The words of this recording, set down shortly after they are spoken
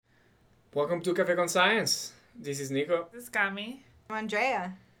Welcome to Cafe con Science. This is Nico. This got me. I'm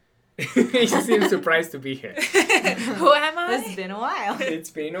Andrea. You seem surprised to be here. Who am I? It's been a while.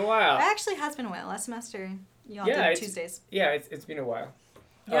 It's been a while. It actually has been a while. Last semester, y'all Yeah, did it's- Tuesdays. Yeah, it's been a while.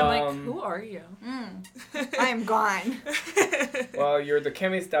 Yeah, I'm like, who are you? I am gone. Well, you're the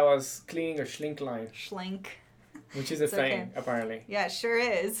chemist that was cleaning a Schlink line, Schlenk. which is a It's thing, okay. apparently. Yeah, it sure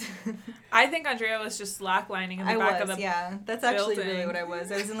is. I think Andrea was just slacklining in the I back was, of the... yeah. That's actually building. really what I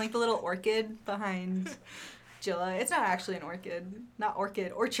was. I was in like the little orchid behind Jilla. It's not actually an orchid. Not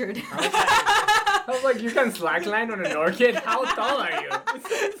orchid, orchard. I was like, you can slackline on an orchid? How tall are you?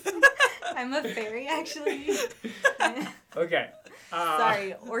 I'm a fairy, actually. Okay.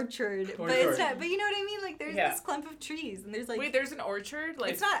 Sorry, orchard. But it's Orchard. not. But you know what I mean? Like, there's Yeah. this clump of trees, and there's like. Wait, there's an orchard?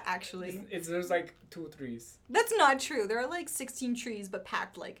 Like, it's not actually. There's like 2 trees. That's not true. There are like 16 trees, but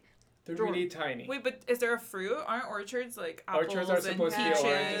packed like. They're Dwarf. really tiny. Wait, but is there a fruit? Aren't orchards like apples Orchards are and supposed to be peaches?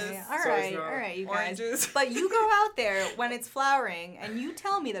 oranges. All So right, it's not- all right, you guys. Oranges. But you go out there when it's flowering, and you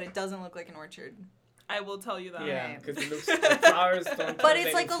tell me that it doesn't look like an orchard. I will tell you that. Yeah, Alright. because it looks like flowers don't But contain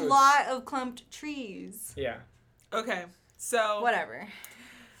it's like a fruits. lot of clumped trees. Yeah. Okay, so... Whatever.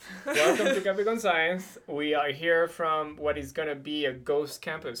 Welcome to Cafe con Science. We are here from what is going to be a ghost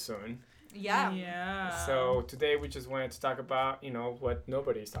campus soon. Yeah. Yeah. So today we just wanted to talk about, what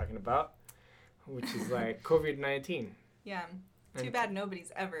nobody's talking about, which is like COVID-19. Yeah. Too And- bad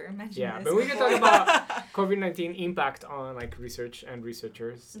nobody's ever mentioned Yeah, this but we can before. talk about COVID-19 impact on like research and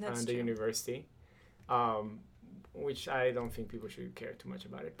researchers That's and the true. university, which I don't think people should care too much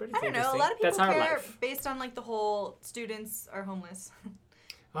about it. But it's I don't know. A interesting. lot of people That's our care life. based on like the whole students are homeless.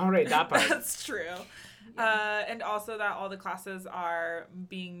 All right, that part. That's true. And also that all the classes are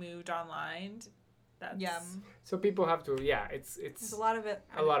being moved online. That's... Yeah. So people have to. Yeah, it's There's a lot of it.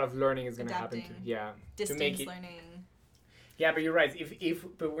 a lot of learning is going to happen. Adapting. To Distance make it. learning. Yeah, but you're right.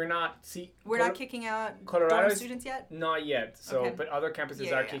 But we're not. We're not kicking out Colorado dorm is- students yet, Not yet. So, Okay. but other campuses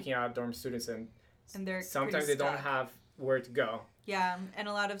Yeah, are yeah. kicking out dorm students, and and they're sometimes pretty they don't stuck. have where to go. Yeah, and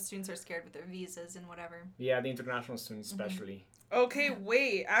a lot of students are scared with their visas and whatever. Yeah, the international students Mm-hmm. especially. Okay,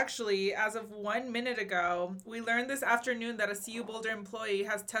 wait. Actually, as of 1 minute ago, we learned this afternoon that a CU Boulder employee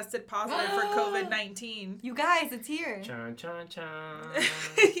has tested positive for COVID-19. You guys, it's here. Chan chan chan.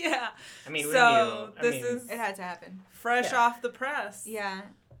 Yeah. I mean, we So, knew. this is It had to happen. fresh Yeah. off the press. Yeah.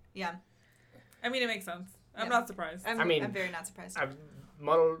 Yeah. I mean, it makes sense. I'm Yeah. not surprised. I mean, I'm very not surprised. I've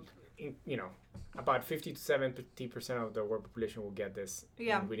modeled, about 50 to 70% of the world population will get this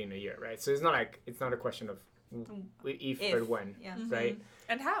within a year, right? So it's not a question of if but when, Yeah. right?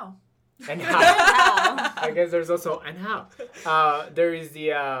 And how? And how. How? I guess there's also and how. There is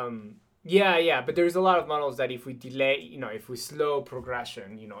the but there's a lot of models that if we delay, if we slow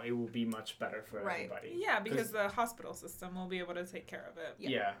progression, it will be much better for Right. everybody. Yeah, because the hospital system will be able to take care of it.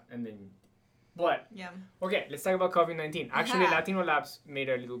 Yeah, and then, but Yeah. okay, let's talk about COVID-19. Actually, Uh-huh. Latino Labs made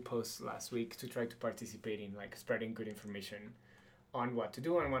a little post last week to try to participate in like spreading good information on what to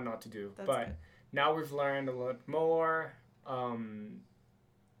do and what not to do. That's but good. now we've learned a lot more.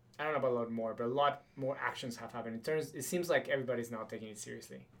 I don't know about a lot more, but a lot more actions have happened. It seems like everybody's now taking it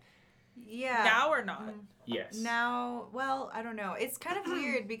seriously. Yeah. Now or not? Yes. Now, well, I don't know. It's kind of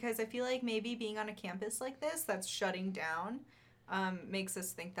weird because I feel like maybe being on a campus like this that's shutting down makes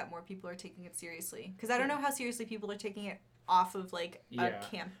us think that more people are taking it seriously. Because I don't know how seriously people are taking it off of like a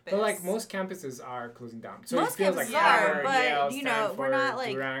campus. But like most campuses are closing down. So Most it feels like campuses are, Harvard, but, Yale, you know, Stanford, we're not,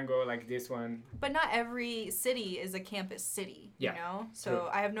 like- Durango, like this one. But not every city is a campus city, Yeah, you know? So true.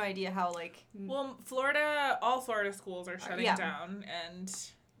 I have no idea how like... Well, all Florida schools are shutting Yeah. down, and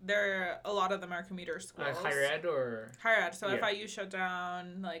a lot of them are commuter schools. Higher ed or Higher ed. So Yeah. FIU shut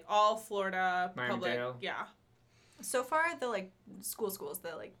down, like all Florida public. Miami-Dade. Yeah. So far, the like schools,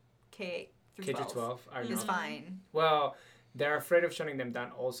 the like K through K to 12 12 are is not. fine. Well, they're afraid of shutting them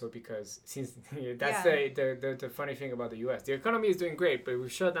down also because since that's the funny thing about the U.S. The economy is doing great, but if we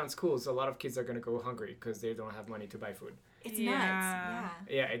shut down schools, a lot of kids are going to go hungry because they don't have money to buy food. It's Yeah. nuts.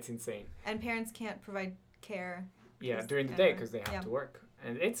 Yeah. Yeah, it's insane. And parents can't provide care. Yeah, Because- during the day because they have Yeah. to work.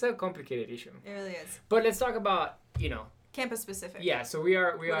 And it's a complicated issue. It really is. But let's talk about, Campus specific. yeah, so we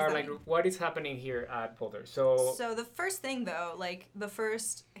are does that like, mean? what is happening here at Boulder? So So the first thing though, like the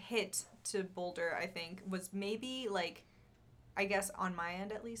first hit to Boulder, I think, was maybe like, I guess on my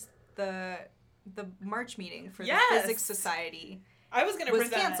end at least, the March meeting for Yes! the Physics Society I was gonna was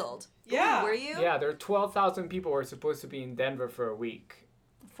present. canceled. Yeah. Ooh, were you? yeah, there are 12,000 people who are supposed to be in Denver for a week.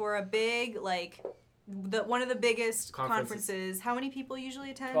 For a big like, one of the biggest Conferences. conferences. How many people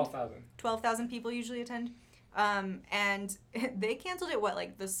usually attend? 12,000. 12,000 people usually attend. And they canceled it,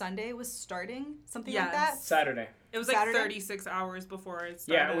 like the Sunday was starting? Something like Yes. that? Saturday. It was like Saturday? 36 hours before it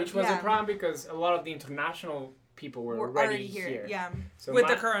started. Yeah, which was a Yeah. problem because a lot of the international people were We're already here. Yeah. So With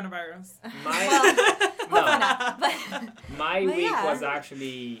the coronavirus. my But my But week yeah. was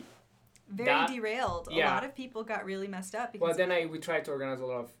actually very That- derailed. A yeah. lot of people got really messed up because well. Then we tried to organize a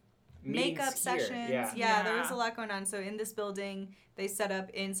lot of meetings makeup here. sessions. Yeah. Yeah, there was Yeah. a lot going on. So in this building, they set up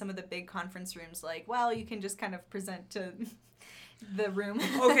in some of the big conference rooms, like, well, you can just kind of present to the room.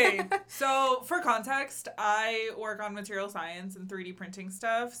 Okay, so for context, I work on material science and 3D printing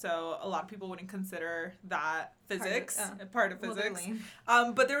stuff, so a lot of people wouldn't consider that physics, part of Well, physics. they're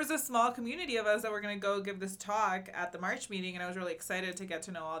lame. But there was a small community of us that were going to go give this talk at the March meeting, and I was really excited to get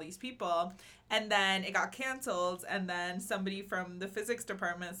to know all these people. And then it got canceled, and then somebody from the physics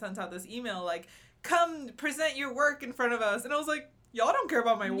department sent out this email like, come present your work in front of us. And I was like, y'all don't care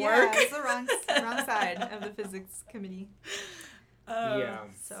about my Yeah, work. it's the wrong side of the physics committee. Yeah.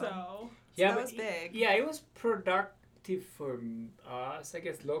 So. That was big. Yeah, it was productive for us, I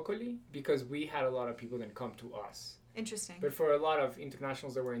guess, locally, because we had a lot of people that come to us. Interesting. But for a lot of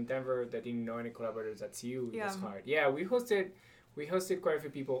internationals that were in Denver that didn't know any collaborators at CU, it was Yeah. hard. Yeah, we hosted quite a few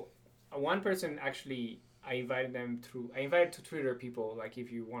people. One person actually, I invited to Twitter people, like,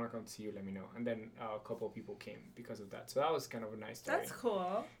 if you want to come to CU, let me know. And then a couple of people came because of that. So that was kind of a nice story. That's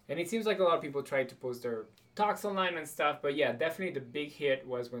cool. And it seems like a lot of people tried to post their talks online and stuff. But yeah, definitely the big hit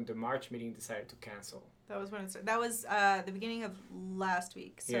was when the March meeting decided to cancel. That was when it started. That was the beginning of last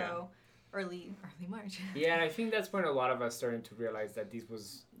week. So Yeah. early March. Yeah, and I think that's when a lot of us started to realize that this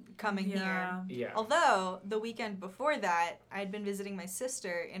was, Coming here. yeah. Although the weekend before that, I'd been visiting my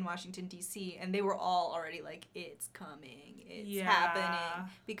sister in Washington, D.C., and they were all already like, it's coming, it's happening.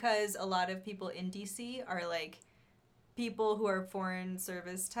 Because a lot of people in D.C. are like people who are foreign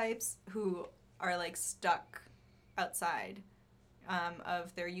service types who are like stuck outside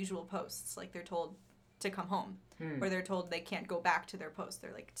of their usual posts. Like they're told to come home, or they're told they can't go back to their post.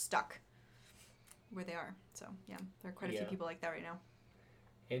 They're like stuck where they are. So yeah, there are quite a few people like that right now.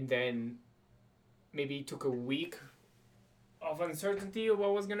 And then maybe it took a week of uncertainty of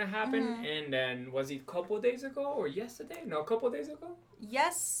what was going to happen. Mm-hmm. And then was it a couple of days ago or yesterday? No, a couple of days ago?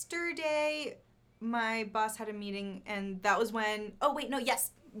 Yesterday, my boss had a meeting, and that was when... Oh, wait, no,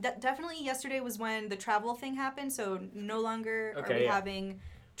 yes. Definitely yesterday was when the travel thing happened, so no longer are we having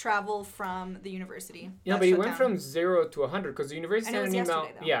travel from the university. Yeah, but it went from 0 to 100 because the university And it sent was an email.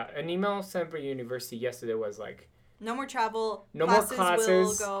 yesterday, though. Yeah, an email sent by university yesterday was like, No more travel. No more classes will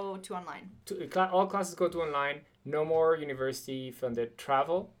classes. go to online. all classes go to online, no more university funded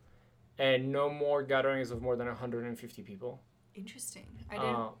travel, and no more gatherings of more than 150 people. Interesting. I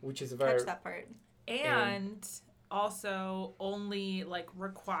didn't which is very catch that part. And also only like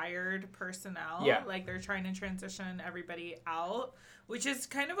required personnel. Yeah. Like they're trying to transition everybody out, which is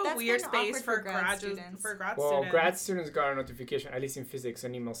kind of a That's weird been space awkward for for grad students. students. grad students got a notification, at least in physics,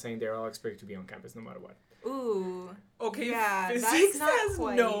 an email saying they're all expected to be on campus no matter what. Ooh. Okay, Yeah, physics that's not has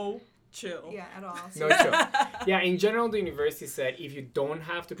quite- no chill. Yeah, at all. No chill. Yeah, in general, the university said if you don't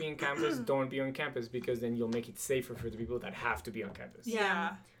have to be on campus, don't be on campus because then you'll make it safer for the people that have to be on campus.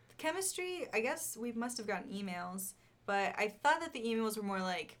 Yeah. Chemistry, I guess we must have gotten emails, but I thought that the emails were more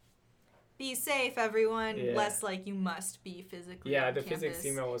like, be safe, everyone, Yeah. less like you must be physically Yeah, on the campus. physics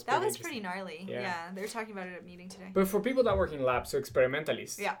email was That pretty was pretty gnarly. Yeah. Yeah, they were talking about it at a meeting today. But for people that work in labs, so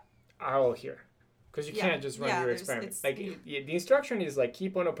experimentalists Yeah. are all here. Because you Yeah. can't just run Yeah, your there's- experiment. it's- Like, the instruction is like,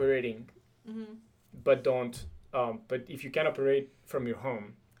 keep on operating, Mm-hmm. but don't, but if you can operate from your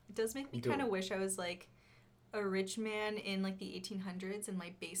home. It does make me Do kind of it. wish I was like a rich man in like the 1800s and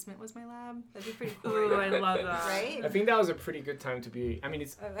my basement was my lab. That'd be pretty cool. Ooh, I love that. Right? I think that was a pretty good time to be, I mean,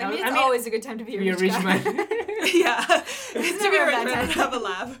 it's it's always a good time to be a rich guy. man. Yeah, to be never a rich bad man time. to have a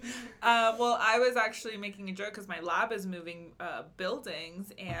lab. Well, I was actually making a joke because my lab is moving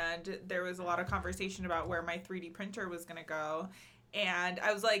buildings, and there was a lot of conversation about where my 3D printer was going to go. And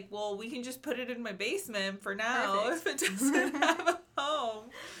I was like, well, we can just put it in my basement for now. Perfect. If it doesn't have a home.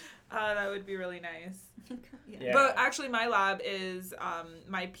 That would be really nice. Yeah. But actually, my lab is,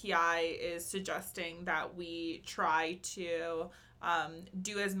 my PI is suggesting that we try to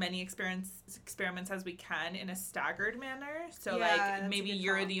do as many experiments as we can in a staggered manner. So, Yeah, like, that's a maybe good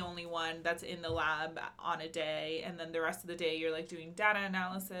you're call. the only one that's in the lab on a day, and then the rest of the day you're, like, doing data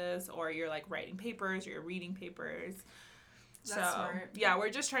analysis, or you're, like, writing papers, or you're reading papers. That's smart. Yeah, we're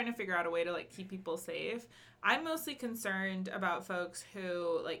just trying to figure out a way to, like, keep people safe. I'm mostly concerned about folks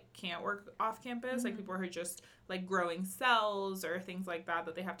who, like, can't work off campus, like people who are just, like, growing cells or things like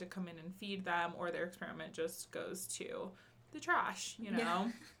that they have to come in and feed them, or their experiment just goes to the trash, you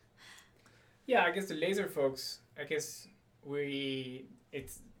know? Yeah, I guess the laser folks, I guess I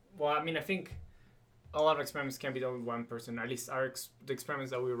think a lot of experiments can be done with one person. At least the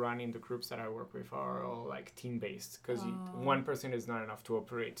experiments that we run in the groups that I work with are all like team-based, because one person is not enough to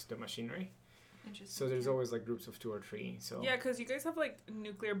operate the machinery. Interesting. So there's always like groups of 2 or 3. So Yeah, because you guys have like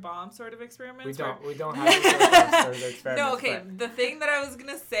nuclear bomb sort of experiments. we don't have nuclear experiments. No, okay. The thing that I was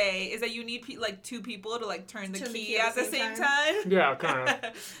gonna say is that you need like 2 people to like turn the key at the same time. Yeah, kind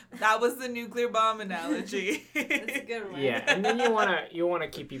of. That was the nuclear bomb analogy. That's a good one. Yeah, and then you wanna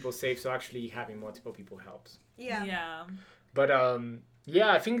keep people safe. So actually having multiple people helps. Yeah. Yeah. But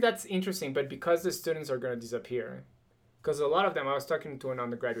yeah, I think that's interesting. But because the students are gonna disappear, because a lot of them, I was talking to an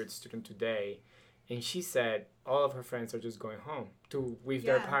undergraduate student today, and she said all of her friends are just going home with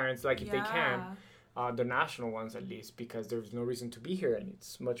their parents, like if they can, the national ones at least, because there's no reason to be here, and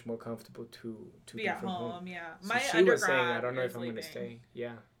it's much more comfortable to be at from home. Yeah. So my she undergrad was saying, I don't know if I'm leaving. gonna stay.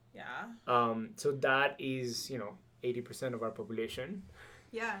 Yeah. Yeah. So that is 80% of our population.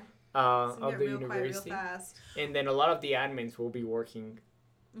 Yeah. Of the university, real fast. And then a lot of the admins will be working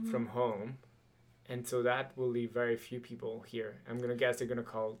from home. And so that will leave very few people here. I'm going to guess they're going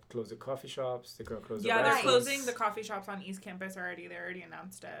to close the coffee shops. They're going to close the they're restaurants. closing the coffee shops on East Campus already. They already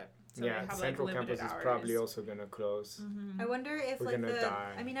announced it. So Yeah, they have, Central like, Campus limited is hours. probably also going to close. I wonder if We're like gonna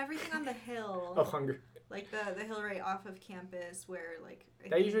die. I mean everything on the hill. Oh, hunger. Like the hill right off of campus where like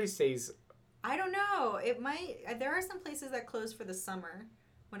That usually stays. I don't know. It might. There are some places that close for the summer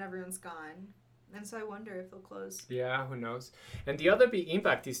when everyone's gone. And so I wonder if they'll close. Yeah, who knows? And the other big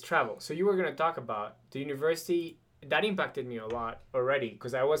impact is travel. So you were going to talk about the university. That impacted me a lot already,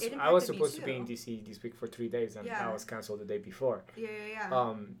 because I was supposed to be in DC this week for 3 days, and I was canceled the day before.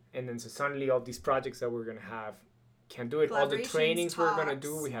 Yeah. And then so suddenly all these projects that we're going to have can't do it. All the trainings we're going to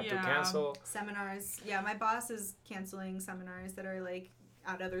do, we have to cancel. Seminars. Yeah, my boss is canceling seminars that are like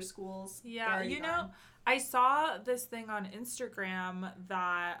at other schools. Yeah, I saw this thing on Instagram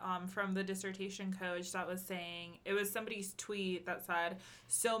that from the dissertation coach that was saying, it was somebody's tweet that said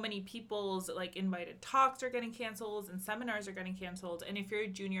so many people's like invited talks are getting canceled and seminars are getting canceled, and if you're a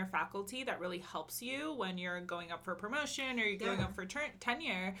junior faculty, that really helps you when you're going up for promotion or you're going up for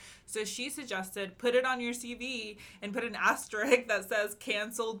tenure. So she suggested put it on your CV and put an asterisk that says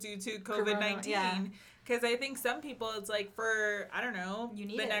canceled due to COVID-19. Yeah. Because I think some people, it's like for, I don't know,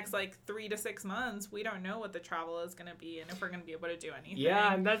 the next like 3 to 6 months, we don't know what the travel is going to be and if we're going to be able to do anything.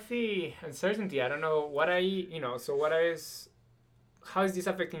 Yeah, and that's the uncertainty. I don't know how is this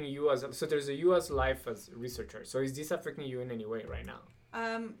affecting you so there's a U.S. life as a researcher. So is this affecting you in any way right now?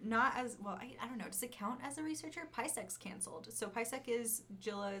 Not as well. I don't know. Does it count as a researcher? PISEC's canceled. So PISEC is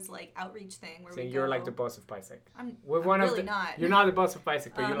Jilla's like outreach thing where you're like the boss of PISEC. I'm not. You're not the boss of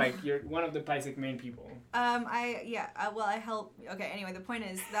PISEC, but you're one of the PISEC main people. I help. Okay. Anyway, the point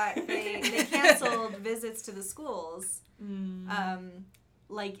is that they canceled visits to the schools.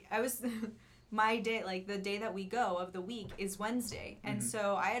 Like I was. My day, like the day that we go of the week is Wednesday. And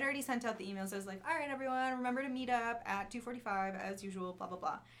so I had already sent out the emails. I was like, all right, everyone, remember to meet up at 2:45 as usual, blah, blah,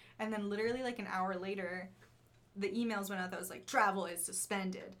 blah. And then literally like an hour later, the emails went out that was like, travel is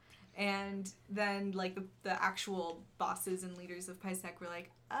suspended. And then like the actual bosses and leaders of PISEC were like,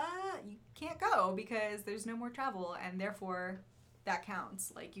 you can't go because there's no more travel. And therefore that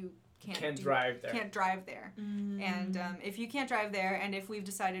counts. Like you can't drive there. And if you can't drive there, and if we've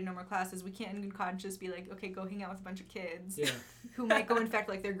decided no more classes, we can't in conscience be like, okay, go hang out with a bunch of kids who might go infect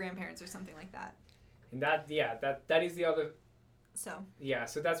like their grandparents or something like that. And that is the other. So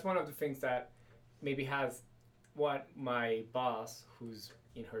that's one of the things that maybe has what my boss, who's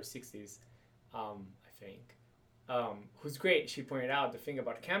in her 60s, I think, who's great. She pointed out the thing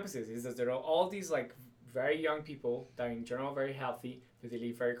about campuses is that there are all these like very young people that are in general very healthy, but they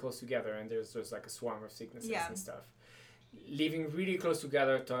live very close together, and there's just like a swarm of sicknesses and stuff. Living really close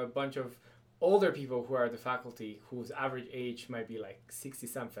together to a bunch of older people who are the faculty, whose average age might be like 60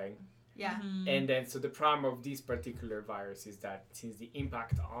 something. Yeah. And then so the problem of this particular virus is that since the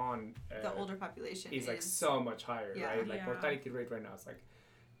impact on the older population is like so much higher, right? Like Yeah. mortality rate right now is like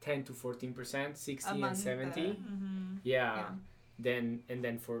 10 to 14%, 60 Among and 70. Yeah.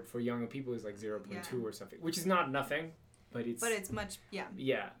 Then for younger people it's like 0.2 or something, which is not nothing, but it's much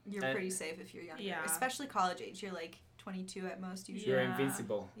yeah. You're pretty safe if you're younger. Yeah. Especially college age. You're like 22 at most usually. You're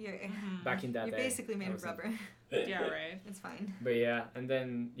invincible. Back in that You're day. basically made of rubber. Yeah, right. It's fine. But yeah, and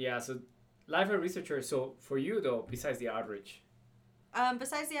then so life as a researcher. So for you though, besides the outreach.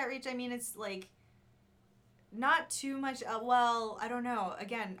 Besides the outreach, I mean, it's like not too much. Well, I don't know.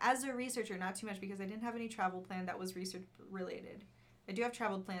 Again, as a researcher, not too much because I didn't have any travel plan that was research related. I do have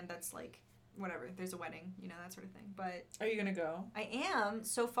travel plan that's like whatever. There's a wedding, that sort of thing. But Are you gonna go? I am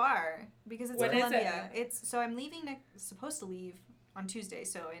so far because it's When is Columbia. it? So I'm leaving supposed to leave on Tuesday,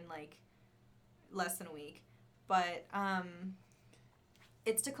 so in like less than a week. But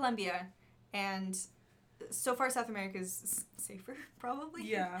it's to Colombia, and so far South America is safer probably.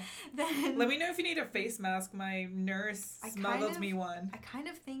 Yeah. Than Let me know if you need a face mask. My nurse smuggled me one. I kind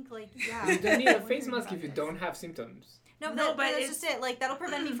of think like yeah. You don't need a I'm face wondering mask about if you this. don't have symptoms. No, No, but but that's it's- just it. Like that'll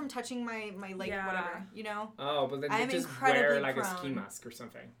prevent me from touching my like Yeah. whatever. Oh, but then I'm you just incredibly wear like a ski prone. mask or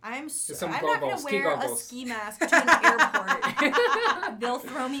something. I'm some not gonna goggles, ski wear a goggles. ski mask to an airport. They'll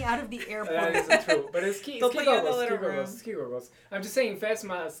throw me out of the That airport. isn't true. But it's They'll put you in the little room. ski goggles. I'm just saying face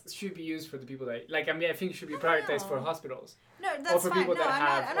masks should be used for the people that I think it should be prioritized for No. hospitals. No, that's for fine. people No, that I'm have-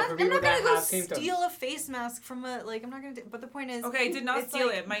 not. or I'm for not people gonna that go have symptoms. steal a face mask from a like. I'm not gonna. But the point is. Okay, I did not it's steal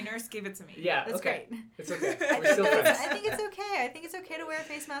like- it. My nurse gave it to me. Yeah, That's okay. great. It's okay. I We're still think, friends. I think it's okay. I think it's okay to wear a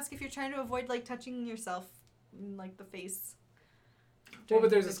face mask if you're trying to avoid like touching yourself in like the face. Well, during but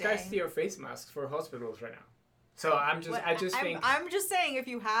there's a the scarcity day. of face masks for hospitals right now. So I just think I'm just saying if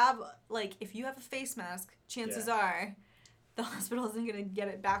you have a face mask, chances are the hospital isn't gonna get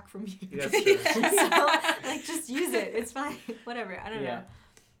it back from you. That's true. So like just use it. It's fine. Whatever. I don't Yeah. know.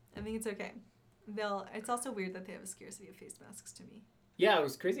 I think it's okay. It's also weird that they have a scarcity of face masks to me. Yeah, it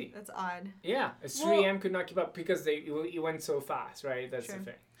was crazy. That's odd. Yeah, 3M could not keep up because it went so fast, right? That's Sure. the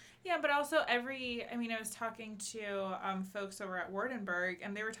thing. Yeah, but also I was talking to folks over at Wardenburg,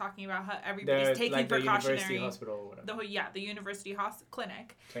 and they were talking about how everybody's taking the university precautionary. hospital or whatever. The university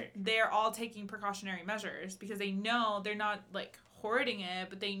clinic. Okay. They're all taking precautionary measures because they know they're not like hoarding it,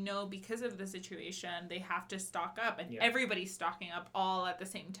 but they know because of the situation they have to stock up, and everybody's stocking up all at the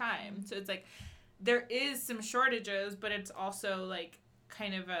same time. So it's like there is some shortages, but it's also like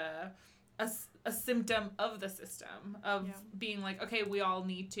kind of a symptom of the system of being like, okay, we all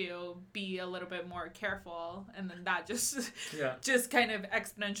need to be a little bit more careful, and then that just kind of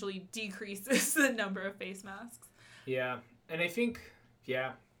exponentially decreases the number of face masks. Yeah, and I think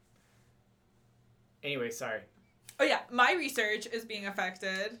anyway, sorry. Oh yeah, my research is being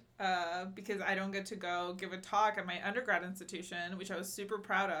affected because I don't get to go give a talk at my undergrad institution, which I was super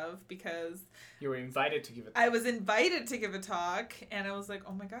proud of because You were invited to give it. I was invited to give a talk, and I was like,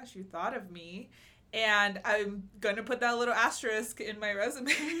 oh my gosh, you thought of me. And I'm going to put that little asterisk in my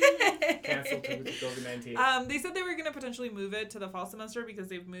resume. Canceled due to COVID-19. They said they were going to potentially move it to the fall semester because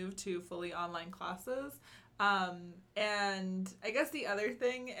they've moved to fully online classes. And I guess the other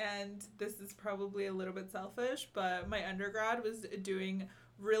thing, and this is probably a little bit selfish, but my undergrad was doing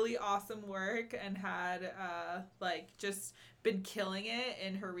really awesome work and had just been killing it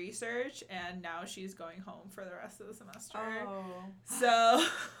in her research, and now she's going home for the rest of the semester. Oh. So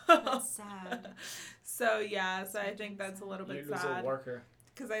That's sad. So I think that's a little bit You lose sad a worker.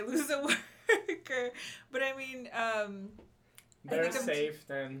 because I lose a worker. But I mean, Better think I'm safe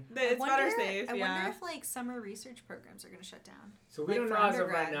than. it's better safe. I yeah. wonder if like summer research programs are going to shut down. So we Like don't for know as of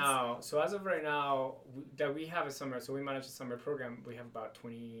right undergrads. now. So as of right now, that we have a summer. So we manage a summer program. We have about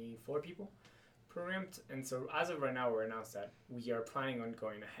 24 people programmed, and so as of right now, we're announced that we are planning on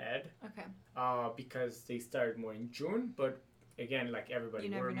going ahead. Okay. Because they started more in June, but again, like everybody, You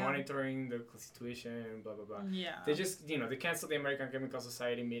never we're know. monitoring the situation and blah blah blah. Yeah. They just, they canceled the American Chemical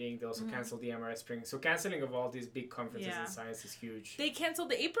Society meeting. They also canceled the MRS Spring. So canceling of all these big conferences Yeah. in science is huge. They canceled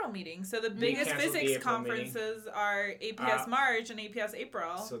the April meeting, so the They biggest canceled the physics April meeting. conferences are APS March and APS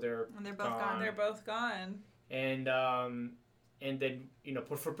April. So they're And they're both gone. They're both gone. And then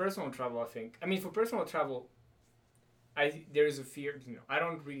for personal travel, for personal travel, there is a fear. I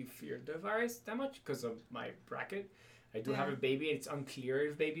don't really fear the virus that much because of my bracket. I do have a baby. It's unclear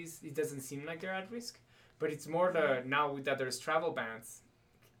if babies. It doesn't seem like they're at risk, but it's more now that there's travel bans.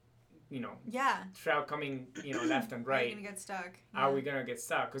 Yeah. Travel coming, left and Are right. you going to get stuck? Are we gonna get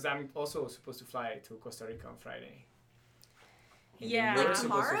stuck? Because I'm also supposed to fly to Costa Rica on Friday. And Yeah. you're Like supposed to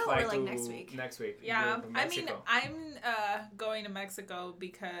tomorrow fly or, like, to next week? Next week. Yeah, You're from I mean, Mexico. I'm going to Mexico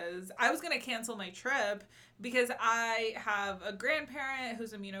because I was going to cancel my trip because I have a grandparent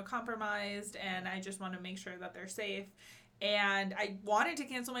who's immunocompromised, and I just want to make sure that they're safe. And I wanted to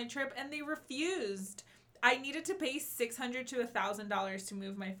cancel my trip, and they refused. I needed to pay $600 to $1,000 to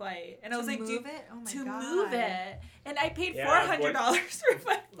move my flight, and I was like, move it? Oh my to God. move it, and I paid Yeah, $400 for my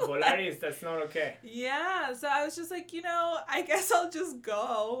flight. Volaris, that's not okay. Yeah, so I was just like, I guess I'll just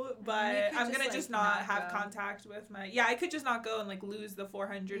go, but You could I'm just, gonna like, just not not have go. contact with my. Yeah, I could just not go and like lose the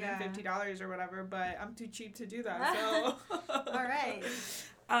 $450 or whatever, but I'm too cheap to do that. So. All right.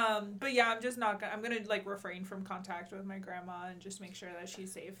 But yeah, I'm just not gonna. I'm gonna like refrain from contact with my grandma and just make sure that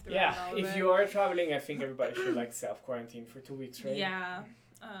she's safe throughout Yeah, all of if it. you are traveling, I think everybody should self-quarantine for 2 weeks, right? Yeah.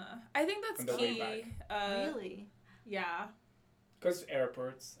 I think On that's the way key. Really? Yeah. Because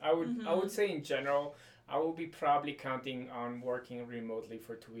airports, I would say in general, I will be probably counting on working remotely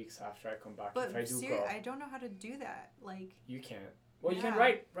for 2 weeks after I come back. But if I do go, I don't know how to do that. Like, you can't. Well, you Yeah.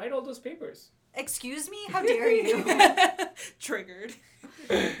 can write all those papers. excuse me? How dare you? Triggered.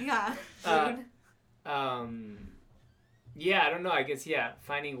 Yeah. Uh, Rude. Yeah, I don't know. I guess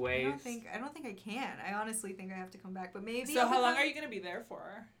finding I ways. don't think I can. I honestly think I have to come back, but maybe. So I'll how be long fine. are you gonna be there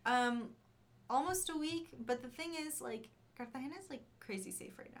for? Almost a week. But the thing is, like, Cartagena is like crazy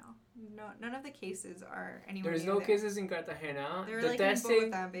safe right now. No, none of the cases are anywhere. There's near no there. cases in Cartagena. They're the like in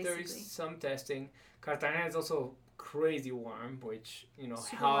testing, Bogotá, there basically. is some testing. Cartagena is also crazy warm, which Super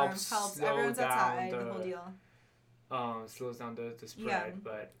warm, helps helps. slow Everyone's down outside. The whole deal. slows down the spread. Yeah.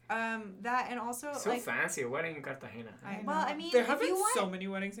 But That and also so like. fancy a wedding in Cartagena. I mean, there if have been you want, so many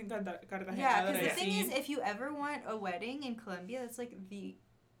weddings in Cartagena. yeah, that because the I've thing is, seen. if you ever want a wedding in Colombia, that's like the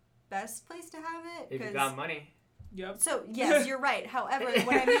best place to have it. If you 'cause- got money. Yep. So yes, you're right. However,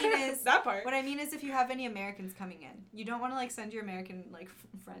 what I mean is, that part. what I mean is, if you have any Americans coming in, you don't want to like send your American like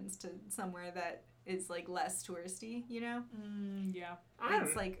friends to somewhere that is like less touristy. You know, Yeah. I don't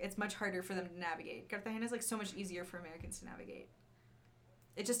it's like it's much harder for them to navigate. Cartagena is like so much easier for Americans to navigate.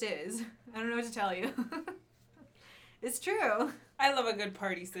 It just is. I don't know what to tell you. It's true. I love a good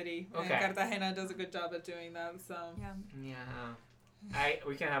party city. Okay. And Cartagena does a good job at doing that. So. Yeah. Yeah.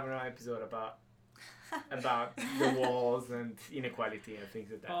 We can have another episode about the walls and inequality and things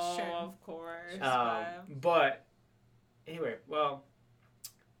like that. Oh, Sure. of course. But anyway, well,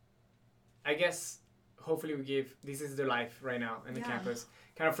 I guess hopefully this is the life right now in the Yeah. campus.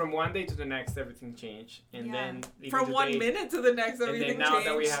 Kind of from one day to the next, everything changed, and Yeah. then even From 1 today- minute to the next, and everything then now changed.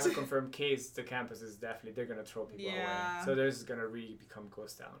 that we have a confirmed case, the campus is definitely they're gonna throw people Yeah. away. So there's gonna really become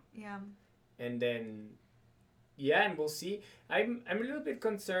ghost town. Yeah. And then and we'll see. I'm a little bit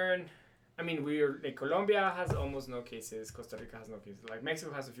concerned. I mean, we're like Colombia has almost no cases. Costa Rica has no cases. Like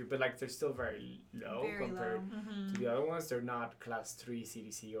Mexico has a few, but like they're still very low Very compared low. Mhm. to the other ones. They're not class 3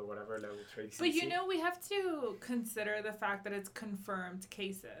 CDC or whatever level 3 CDC. But you know, we have to consider the fact that it's confirmed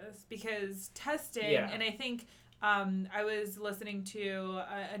cases because testing, Yeah. and I think I was listening to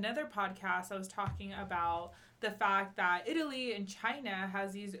another podcast. I was talking about the fact that Italy and China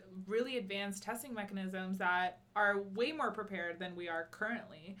has these really advanced testing mechanisms that are way more prepared than we are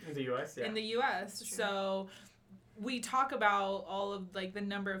currently in the US, yeah. in the US. True. So we talk about all of like the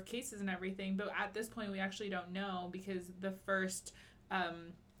number of cases and everything, but at this point we actually don't know because the first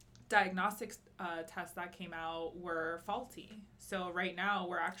diagnostics tests that came out were faulty. So right now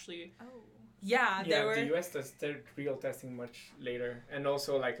we're actually Oh. yeah, they were the US does their real testing much later and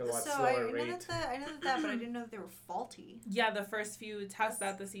also like a lot So slower I rate. know that, but I didn't know that they were faulty. yeah, the first few tests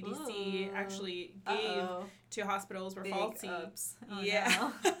that the CDC Ooh. actually gave Uh-oh. to hospitals were Big faulty. ups. Oh, Yeah.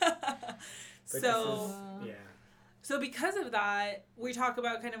 no. But so this is, yeah. So because of that, we talk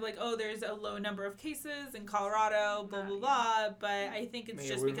about kind of like, oh, there's a low number of cases in Colorado, blah, blah, blah. But I think it's Maybe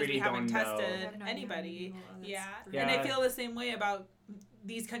just we because really we haven't don't know. tested I have no idea how many anybody. people- oh, that's Yeah. brutal. And I Yeah. feel the same way about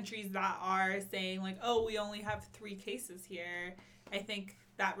these countries that are saying like, oh, we only have 3 cases here. I think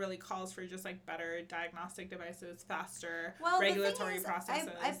that really calls for just like better diagnostic devices, faster Well, regulatory the thing is, processes.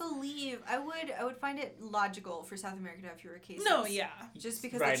 I believe I would find it logical for South America to have fewer cases. No, yeah. Just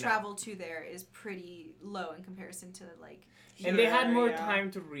because Right the now. travel to there is pretty low in comparison to like. And they had Here, more yeah. time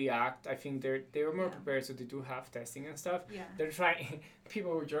to react. I think they were more Yeah. prepared, so they do have testing and stuff. Yeah. They're trying.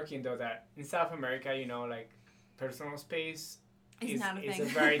 People were joking though that in South America, like personal space It's not a is thing. a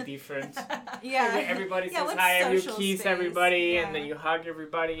very different. Yeah. Everybody Yeah, says what's hi, you social kiss space? everybody, and Yeah. then you hug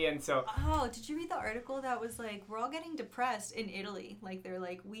everybody, and so. Oh, did you read the article that was like, we're all getting depressed in Italy? Like, they're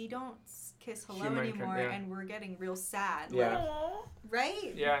like, we don't kiss hello Human anymore, yeah. and we're getting real sad. Yeah. Aw.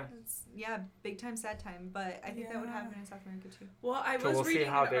 Right? Yeah. It's, big time sad time, but I think that would Yeah. happen in South America too. Well, I So was we'll see reading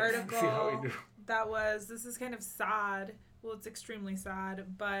how an they article see how we do. that was, this is kind of sad. Well, it's extremely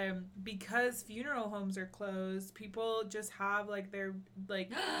sad, but because funeral homes are closed, people just have like their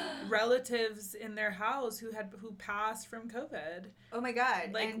like relatives in their house who passed from COVID. Oh my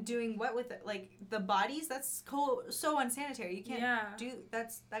god! Like- And doing what with it? Like the bodies? That's so unsanitary. You can't Yeah. do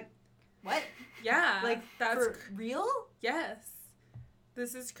that's like what? Yeah, Like that's for real? yes.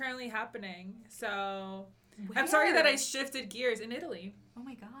 This is currently happening. So I'm sorry that I Where? shifted gears in Italy. Oh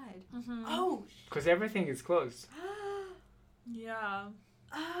my god! Mm-hmm. Oh. Because everything is closed. Yeah.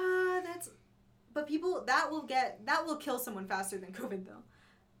 That's. But people that will kill someone faster than COVID though.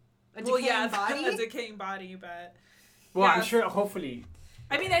 A Well, decaying yeah, body. a decaying body, but Well, I'm Yeah. sure. Hopefully,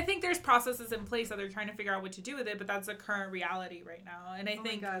 I mean, I think there's processes in place that they're trying to figure out what to do with it, but that's the current reality right now. And I Oh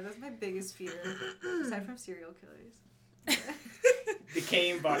think my god, that's my biggest fear, aside from serial killers.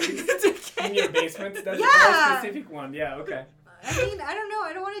 Decaying bodies Decay. in your basement. That's a Yeah. very specific one. Yeah. Okay. I mean, I don't know.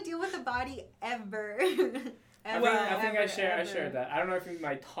 I don't want to deal with a body ever. I think I share that. I don't know if it's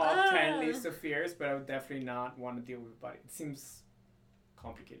my top 10 list of fears, but I would definitely not want to deal with body. It seems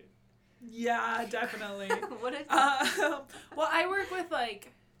complicated. Yeah, definitely. What a Well, I work with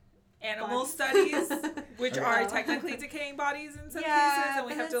like animal Bodies. studies, which Okay. are technically decaying bodies in some Yeah, cases, and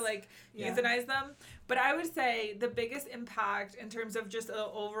we but have to that's- like yeah. euthanize them. But I would say the biggest impact in terms of just the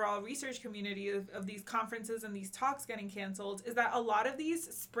overall research community of these conferences and these talks getting canceled is that a lot of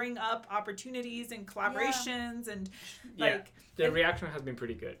these spring up opportunities and collaborations and Yeah. like The and- reaction has been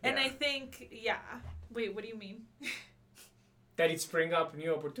pretty good. and yeah. I think wait, what do you mean? That it spring up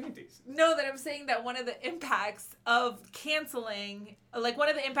new opportunities. No, that I'm saying that one of the impacts of canceling, like one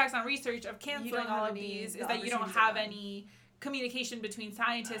of the impacts on research of canceling have all of any- these the is that you don't opportunities have of them. any communication between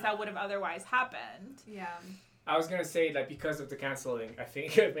scientists that would have otherwise happened. Yeah. I was gonna say that because of the canceling, I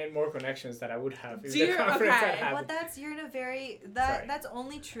think I've made more connections that I would have if Do the you? conference had Okay. happened. Well, you're in a very Sorry. that's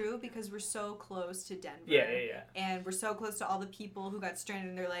only true because we're so close to Denver. Yeah. And we're so close to all the people who got stranded,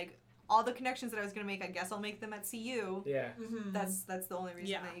 and they're like, all the connections that I was gonna make, I guess I'll make them at CU. Yeah. Mm-hmm. That's the only reason.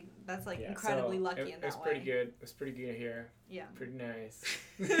 Yeah. That's like Yeah, incredibly so lucky it, in that it's way. pretty good. It's pretty good here. Yeah. Pretty nice.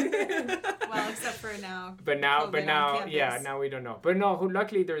 Well, except for now. But now, COVID on yeah, campus. now we don't know. But no,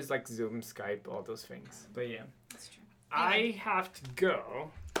 luckily there's like Zoom, Skype, all those things. But yeah, That's true. I have to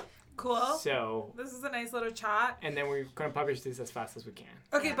go. Cool. So, This is a nice little chat. and then we're gonna publish this as fast as we can.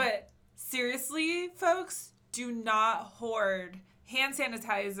 Okay, Yeah. but seriously, folks, do not hoard hand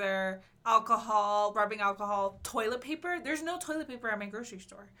sanitizer, alcohol, rubbing alcohol, toilet paper. There's no toilet paper at my grocery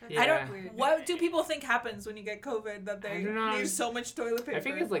store. That's Yeah. I don't. weird. What do people think happens when you get COVID that I they don't know. need so much toilet paper? I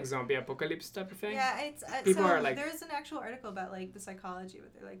think it's like zombie apocalypse type of thing. Yeah, it's People so are like- there's an actual article about like the psychology,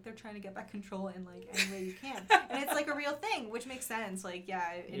 but they're trying to get back control in like any way you can, and it's like a real thing, which makes sense. Like in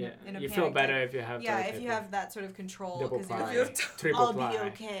a you panic feel better type- if you have. Yeah, toilet if you paper. have that sort of control, double because ply, you're- triple I'll ply. be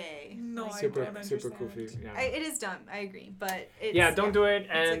okay. No, Like, I Super, don't super understand. goofy. Yeah. it is dumb. I agree, but it's, Yeah, don't do it,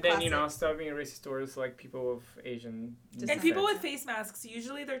 a and then classic. stop being racist towards like people of Asian. Just And Just people like- with face masks,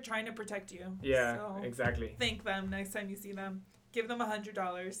 usually they're trying to protect you. Yeah, So exactly. thank them next time you see them. Give them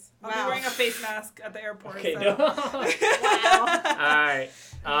 $100. I'll Wow. be wearing a face mask at the airport. Okay, so. no. Wow. Alright.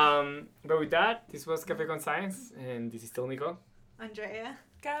 But with that, this was Cafe con Science, and this is still Nico. Andrea.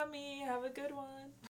 Got me. Have a good one.